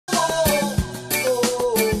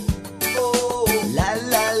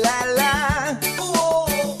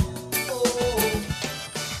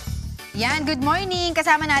Ayan, good morning.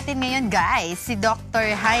 Kasama natin ngayon, guys, si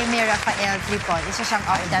Dr. Jaime Rafael Tripon. Isa siyang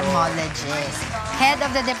ophthalmologist. Head of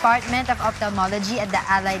the Department of Ophthalmology at the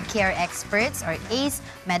Allied Care Experts or ACE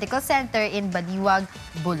Medical Center in Baliwag,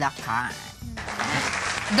 Bulacan.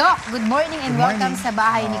 Doc, good morning and welcome sa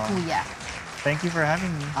bahay ni Kuya. Thank you for having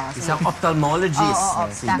me. Isang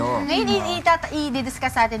ophthalmologist. Si Doc. Ngayon,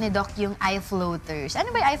 i-discuss natin ni Doc yung eye floaters. Ano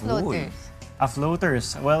ba yung eye floaters? Floaters.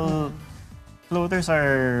 Well, floaters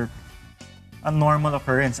are a normal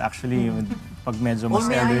occurrence actually pag medyo mas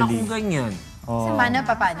May anak elderly. kong ganyan. Sa paano?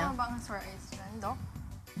 Kasama ba ang sore eyes dyan, Doc?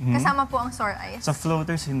 Kasama po ang sore eyes? Sa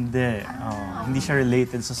floaters, hindi. Hindi siya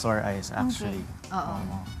related sa sore eyes actually.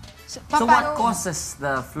 Oo. So what causes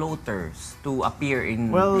the floaters to appear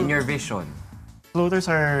in your vision? Floaters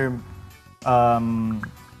are,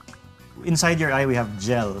 inside your eye we have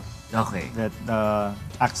gel Okay. that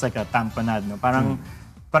acts like a tamponade. No? Parang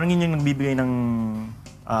yun yung nagbibigay ng,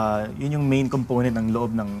 yun yung main component ng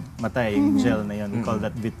loob ng mata, yung gel na yun. We call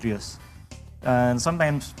that vitreous. And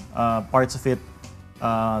sometimes parts of it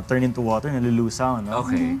turn into water, nalulusaw. No?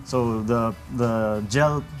 Okay. So the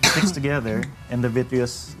gel sticks together and the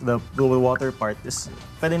vitreous, the water part is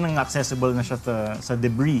pwede nang accessible na siya sa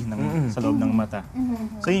debris sa loob ng mata.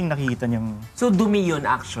 So yung nakikita niyang So dumi yun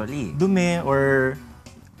actually? dumi or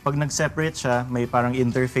pag nag-separate siya, may parang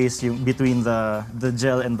interface yung between the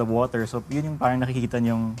gel and the water. So yun yung parang nakikita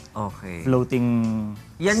niyong floating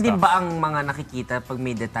Yan stuff. din ba ang mga nakikita pag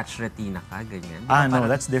may detached retina ka? Ganyan? No,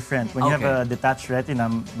 that's different. When you have a detached retina,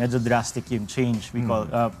 medyo drastic yung change. We call,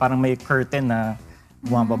 parang may curtain na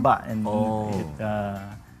bumababa and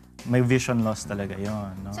may vision loss talaga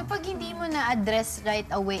yun. No? So pag hindi mo na-address right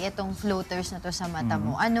away itong floaters na to sa mata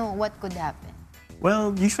mo, what could happen? Well,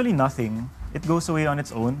 usually nothing. It goes away on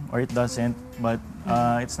its own or it doesn't, but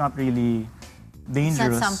it's not really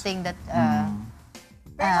dangerous. It's not something that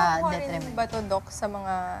Pero nakuha rin detriment. ba ito, Doc, sa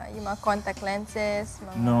yung mga contact lenses?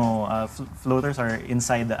 No, floaters are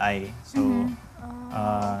inside the eye. So,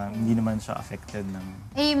 hindi naman siya affected ng...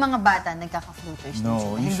 Eh, yung mga bata, nagkaka-floaters din No,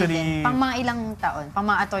 sila. Hindi usually- din. Pang mga ilang taon? Pang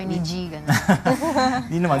mga attorney G, gano'n.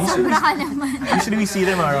 Hindi naman. Usually we see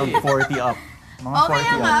them around 40 up. Mga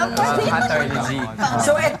 40 up.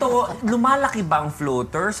 So ito, lumalaki ba ang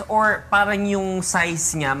floaters or parang yung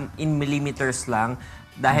size niya in millimeters lang?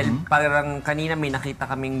 Dahil parang kanina may nakita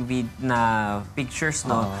kaming na pictures,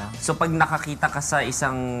 no? So pag nakakita ka sa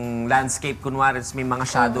isang landscape, kunwari may mga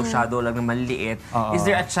shadow lang na maliliit, is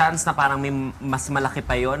there a chance na parang may mas malaki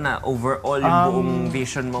pa yon na overall yung buong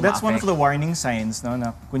vision mo That's one of ma-affect? the warning signs, no?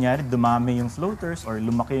 Na kunyari dumami yung floaters or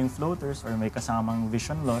lumaki yung floaters or may kasamang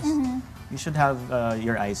vision loss. You should have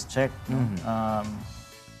your eyes checked. No?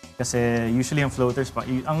 Kasi usually yung floaters,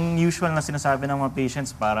 ang usual na sinasabi ng mga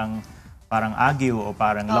patients parang agiw o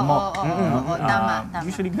parang lamok. Tama.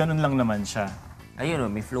 Usually ganun lang naman siya. Ayun,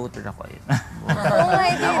 may floater ako. Ayun.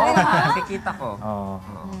 Nakikita ko.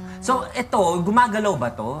 So ito, gumagalaw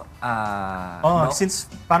ba to? Doc? Since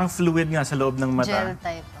parang fluid nga sa loob ng mata, Gel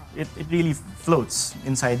type. it really floats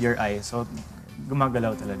inside your eye. So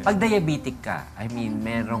gumagalaw talaga. Pag diabetic ka, I mean,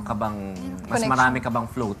 meron ka bang, mas marami ka bang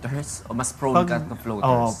floaters? O mas prone ka to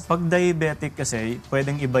floaters? Pag diabetic kasi,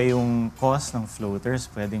 pwedeng iba yung cause ng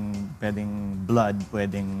floaters. Pwedeng blood,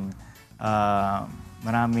 pwedeng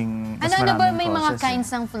maraming, mas Ano ba maraming may mga causes. kinds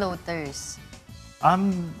ng floaters?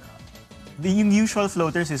 Yung usual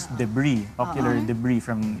floaters is debris, ocular debris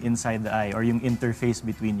from inside the eye or yung interface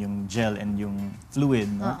between yung gel and yung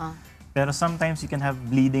fluid. No? Pero sometimes you can have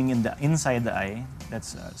bleeding inside the eye.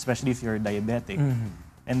 That's especially if you're diabetic.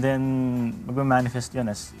 And then magma-manifest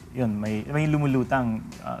yun as may lumulutang.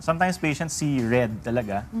 Sometimes patients see red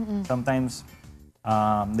talaga. Sometimes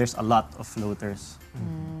there's a lot of floaters.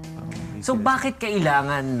 So bakit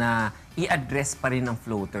kailangan na i-address pa rin ang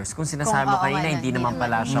floaters? Kung sinasabi mo kanina, hindi naman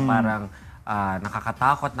pala siya parang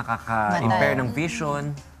nakakatakot, nakaka-impair ng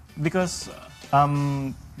vision. Because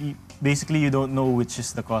basically you don't know which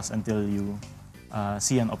is the cause until you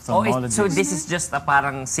see an ophthalmologist. So this is just a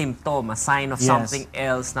parang symptom, a sign of something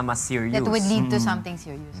else na mas serious. That would lead to something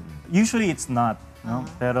serious. Usually it's not. No?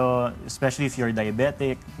 Pero especially if you're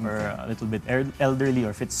diabetic or a little bit elderly or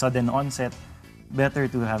if it's sudden onset, better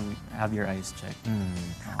to have your eyes checked.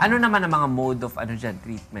 Ano naman ang mga mode of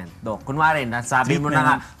treatment, Doc? Kunwari, nasabi mo na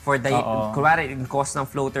nga, kunwari, yung cause ng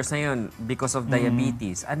floaters na yun because of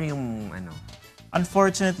diabetes, ano yung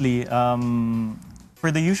Unfortunately,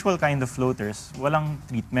 for the usual kind of floaters, walang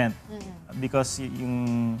treatment. Because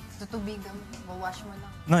yung... Tutubig, wash mo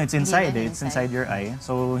lang. No, it's inside. It's inside your eye.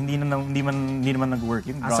 So, hindi naman nag-work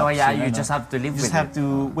yung drops. So, you just have to live with it. You just have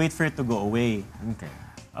to wait for it to go away. Okay.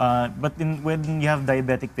 But when you have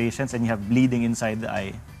diabetic patients and you have bleeding inside the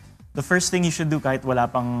eye, the first thing you should do kahit wala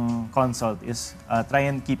pang consult is try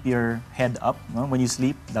and keep your head up. No? When you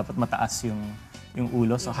sleep, dapat mataas yung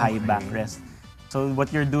ulo, so high backrest. So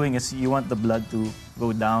what you're doing is you want the blood to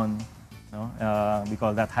go down. No? We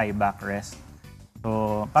call that high backrest.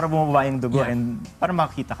 So, para bumaba yung dugo and para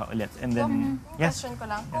makakita ka ulit. And then, Question ko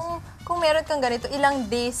lang. Kung meron kang ganito, ilang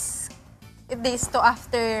days to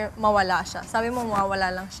after mawala siya? Sabi mo,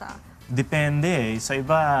 mawawala lang siya. depende eh. Sa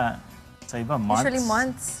iba months. Usually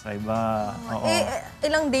months. Sa iba, oo.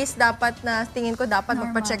 Ilang days dapat na tingin ko dapat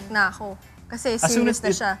magpa-check na ako. Kasi As soon as serious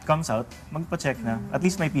na it siya. comes out, magpa-check na. At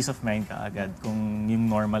least may peace of mind ka agad kung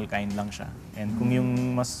yung normal kind lang siya. And kung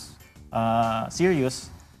yung mas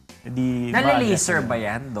serious, edi Nalalaser ba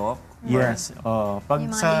yan, Doc? Yes. Pag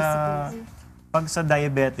Yung mga sa laser pag sa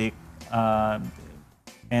diabetic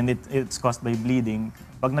and it's caused by bleeding,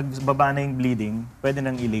 pag nagbaba na yung bleeding, pwede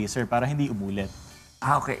nang i-laser para hindi umulit.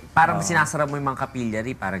 Okay. Parang sinasara mo yung mga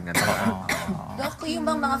capillary, parang gano'n. Doc, yung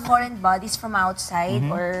bang mga foreign bodies from outside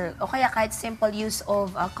o kaya kahit simple use of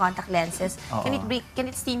contact lenses, can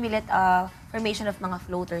it stimulate formation of mga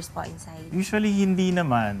floaters po inside? Usually hindi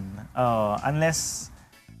naman unless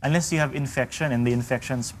you have infection and the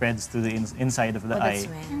infection spreads to the inside of the eye. That's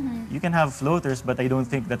when. You can have floaters, but I don't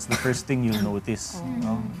think that's the first thing you'll notice.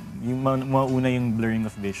 No? Yung mauna yung blurring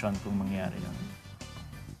of vision kung mangyari yun.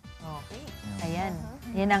 Okay. Ayan.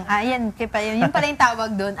 Yan pala yung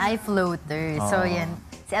tawag doon, eye floater. So yan.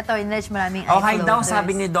 Si Atty. Nudge, maraming eye Oh, hi floaters. daw,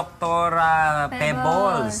 sabi ni Dr.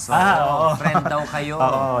 Pebbles. Oo. Friend daw kayo.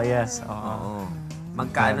 Oo, yes. Oo.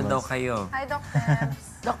 Magkaano daw kayo? Hi, Doc Peps.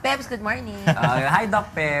 Doc Peps, good morning. Hi,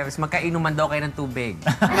 Doc Pebbles. Magkainuman daw kayo ng tubig.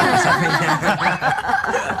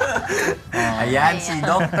 Ayan, si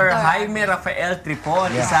Dr. Jaime Rafael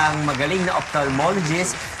Tripon, isang magaling na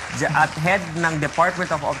ophthalmologist at head ng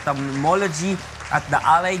Department of Ophthalmology at the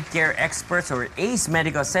Allied Care Experts or ACE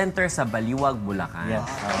Medical Center sa Baliwag, Bulacan. Yes.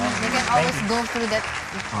 You can always go through that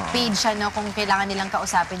page kung kailangan nilang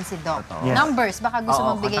kausapin si Doc. Yes. Numbers, baka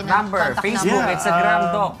gusto mong bigay ng number, contact Facebook, number.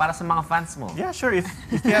 Instagram, Doc, para sa mga fans mo. Yeah, sure. If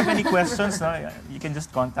you have any questions, you can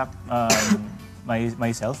just contact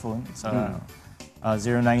my cell phone. It's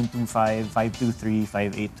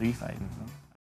 0925-523-5835.